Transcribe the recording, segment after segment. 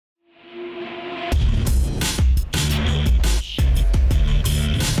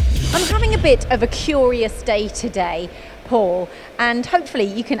bit of a curious day today, Paul, and hopefully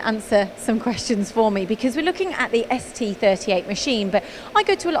you can answer some questions for me, because we're looking at the ST38 machine, but I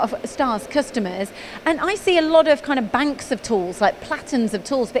go to a lot of Star's customers and I see a lot of kind of banks of tools, like platens of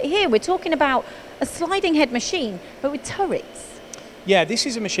tools, but here we're talking about a sliding head machine, but with turrets. Yeah, this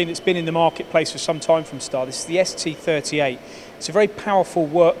is a machine that's been in the marketplace for some time from Star. This is the ST38. It's a very powerful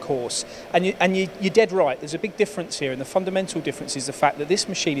workhorse, and you're dead right. There's a big difference here, and the fundamental difference is the fact that this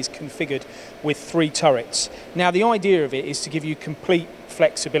machine is configured with 3 turrets. Now, the idea of it is to give you complete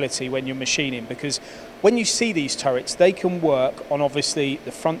flexibility when you're machining, because when you see these turrets, they can work on obviously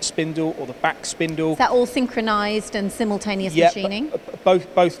the front spindle or the back spindle. Is that all synchronized and simultaneous machining?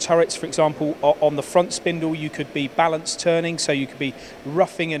 Both turrets, for example, on the front spindle, you could be balance turning, so you could be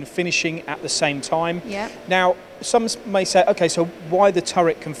roughing and finishing at the same time. Yeah. Now, some may say, okay, so why the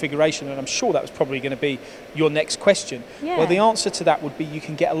turret configuration? And I'm sure that was probably going to be your next question. Yeah. Well, the answer to that would be you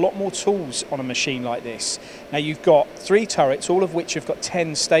can get a lot more tools on a machine like this. Now, you've got 3 turrets, all of which have got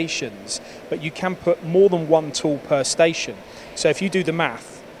 10 stations, but you can put more than 1 tool per station. So if you do the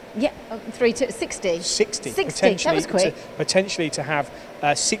math, yeah, 3 to 60. 60. That was quick. Potentially to have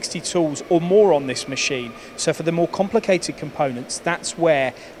 60 tools or more on this machine. So for the more complicated components, that's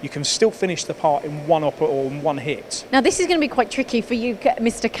where you can still finish the part in one or in one hit. Now this is going to be quite tricky for you,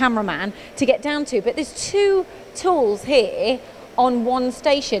 Mr. Cameraman, to get down to, but there's 2 tools here on 1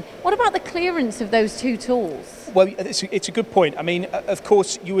 station. What about the clearance of those 2 tools? Well, it's a good point. I mean, of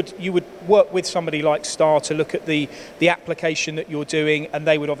course, you would work with somebody like Star to look at the application that you're doing, and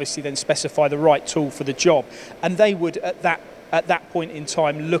they would obviously then specify the right tool for the job, and they would at that point in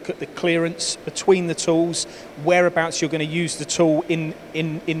time look at the clearance between the tools, whereabouts you're going to use the tool in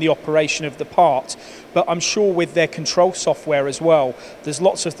the operation of the part. But I'm sure with their control software as well, there's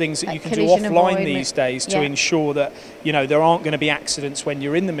lots of things that you can do offline these days to ensure that, you know, there aren't going to be accidents when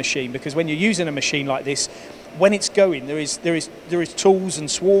you're in the machine, because when you're using a machine like this, when it's going, there is tools and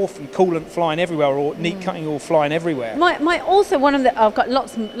swarf and coolant flying everywhere, or neat cutting all flying everywhere. Also one of the, I've got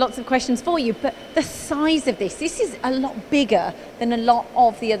lots of questions for you, but the size of this is a lot bigger than a lot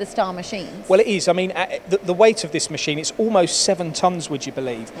of the other Star machines. Well, it is. I mean, the weight of this machine, it's almost 7 tons, would you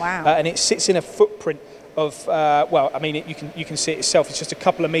believe? Wow. And it sits in a footprint of, well, I mean, you can see it itself. It's just a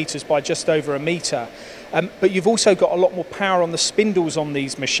couple of meters by just over a meter. But you've also got a lot more power on the spindles on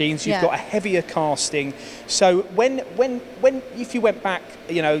these machines. You've got a heavier casting. So if you went back,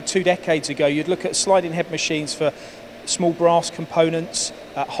 you know, 2 decades ago, you'd look at sliding head machines for small brass components,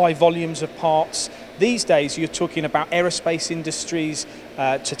 high volumes of parts. These days, you're talking about aerospace industries,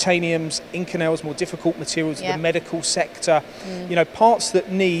 titaniums, Inconels, more difficult materials, the medical sector. You know, parts that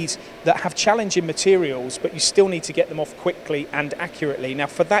have challenging materials, but you still need to get them off quickly and accurately. Now,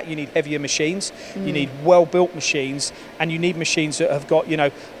 for that, you need heavier machines, you need well-built machines, and you need machines that have got, you know,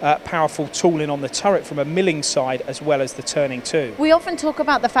 powerful tooling on the turret from a milling side as well as the turning too. We often talk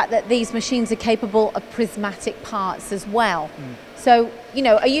about the fact that these machines are capable of prismatic parts as well. So, you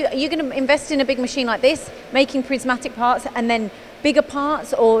know, are you going to invest in a big machine like this, making prismatic parts and then bigger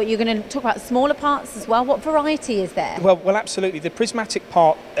parts, or you're going to talk about smaller parts as well? What variety is there? Well, absolutely. The prismatic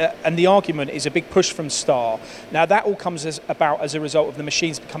part and the argument is a big push from Star. Now, that all comes about as a result of the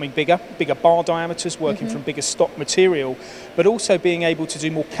machines becoming bigger bar diameters, working from bigger stock material, but also being able to do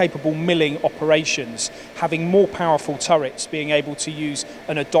more capable milling operations, having more powerful turrets, being able to use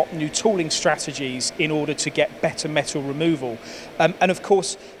and adopt new tooling strategies in order to get better metal removal. And of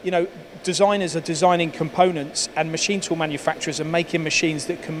course, you know, designers are designing components, and machine tool manufacturers are making machines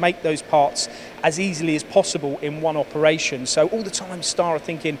that can make those parts as easily as possible in one operation. So all the time Star are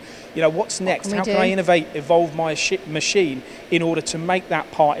thinking, you know, what's next? How can I evolve my machine in order to make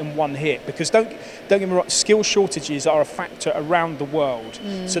that part in one hit? Because don't get me wrong, skill shortages are a factor around the world.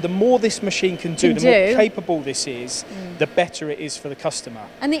 So the more this machine can do, the more capable this is, the better it is for the customer.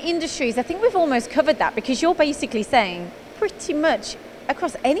 And the industries, I think we've almost covered that, because you're basically saying pretty much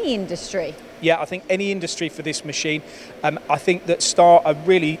across any industry. Yeah, I think any industry for this machine. I think that Star are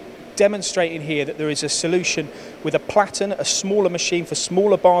really demonstrating here that there is a solution with a platen, a smaller machine for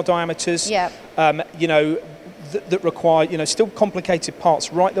smaller bar diameters. You know, that require, you know, still complicated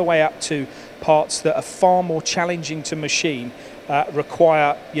parts right the way up to parts that are far more challenging to machine,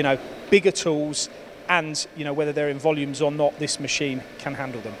 require, you know, bigger tools. And, you know, whether they're in volumes or not, this machine can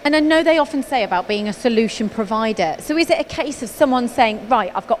handle them. And I know they often say about being a solution provider. So is it a case of someone saying,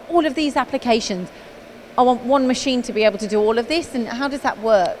 right, I've got all of these applications, I want one machine to be able to do all of this? And how does that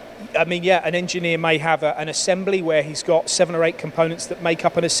work? I mean, yeah, an engineer may have an assembly where he's got 7 or 8 components that make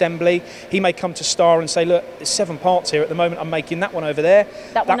up an assembly. He may come to Star and say, look, there's 7 parts here at the moment. I'm making that one over there,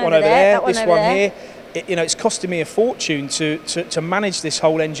 that one over there, this one here. it's costing me a fortune to manage this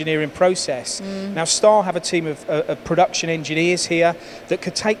whole engineering process. Now, Star have a team of production engineers here that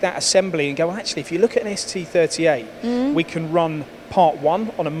could take that assembly and go, well, actually, if you look at an ST38, we can run part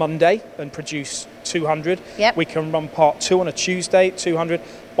 1 on a Monday and produce 200. Yep. We can run part 2 on a Tuesday, 200.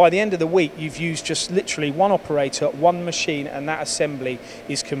 By the end of the week, you've used just literally one operator, one machine, and that assembly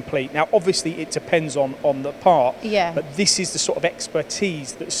is complete. Now, obviously, it depends on the part, but this is the sort of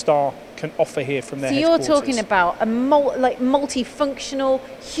expertise that Star can offer here from their headquarters. So you're talking about a multifunctional,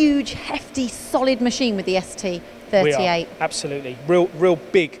 huge, hefty, solid machine with the ST38. We are, absolutely. Real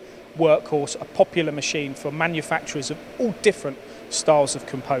big workhorse, a popular machine for manufacturers of all different styles of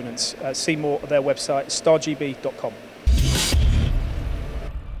components. See more at their website, stargb.com.